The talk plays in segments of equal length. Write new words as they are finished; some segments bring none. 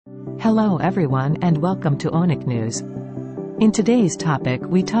Hello everyone and welcome to OHNICKNEWS. In today's topic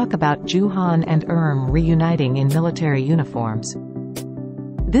we talk about Jooheon and reuniting in military uniforms.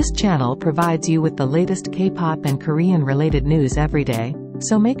 This channel provides you with the latest K-pop and Korean related news every day,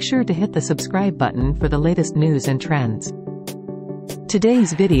 so make sure to hit the subscribe button for the latest news and trends.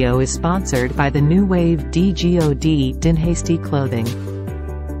 Today's video is sponsored by the new wave DGOD Dinhasty Clothing.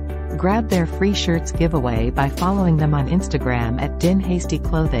 Grab their free shirts giveaway by following them on Instagram at Dinhasty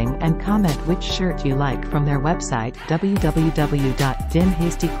Clothing and comment which shirt you like from their website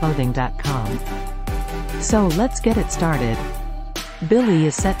www.dinhastyclothing.com. So let's get it started. Billlie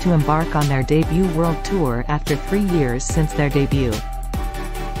is set to embark on their debut world tour after 3 years since their debut.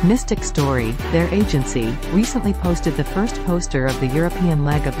 Mystic Story, their agency, recently posted the first poster of the European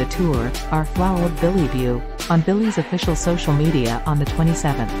leg of the tour, Our Flowered Billlie View, on Billie's official social media on the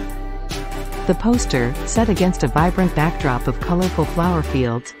 27th. The poster, set against a vibrant backdrop of colorful flower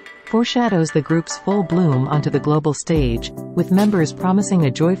fields, foreshadows the group's full bloom onto the global stage, with members promising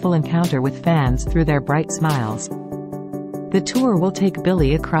a joyful encounter with fans through their bright smiles. The tour will take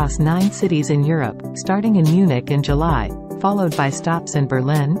Billlie across 9 cities in Europe, starting in Munich in July, followed by stops in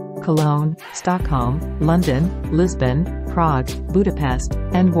Berlin, Cologne, Stockholm, London, Lisbon, Prague, Budapest,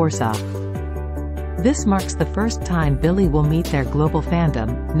 and Warsaw. This marks the first time Billlie will meet their global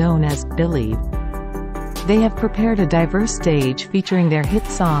fandom, known as Billlie. They have prepared a diverse stage featuring their hit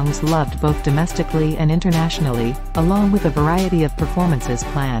songs loved both domestically and internationally, along with a variety of performances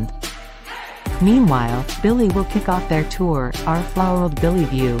planned. Meanwhile, Billlie will kick off their tour, Our Flowered Billlie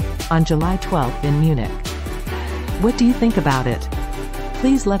View, on July 12 in Munich. What do you think about it?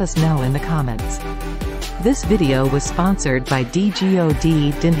 Please let us know in the comments. This video was sponsored by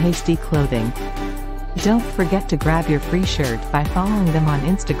DGOD Dinhasty Clothing. Don't forget to grab your free shirt by following them on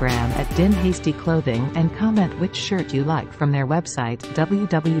Instagram at Dinhasty Clothing and comment which shirt you like from their website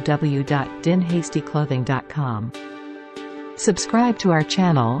www.dinhastyclothing.com. Subscribe to our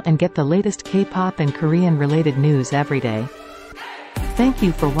channel and get the latest K-pop and Korean related news every day. Thank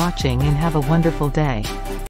you for watching and have a wonderful day.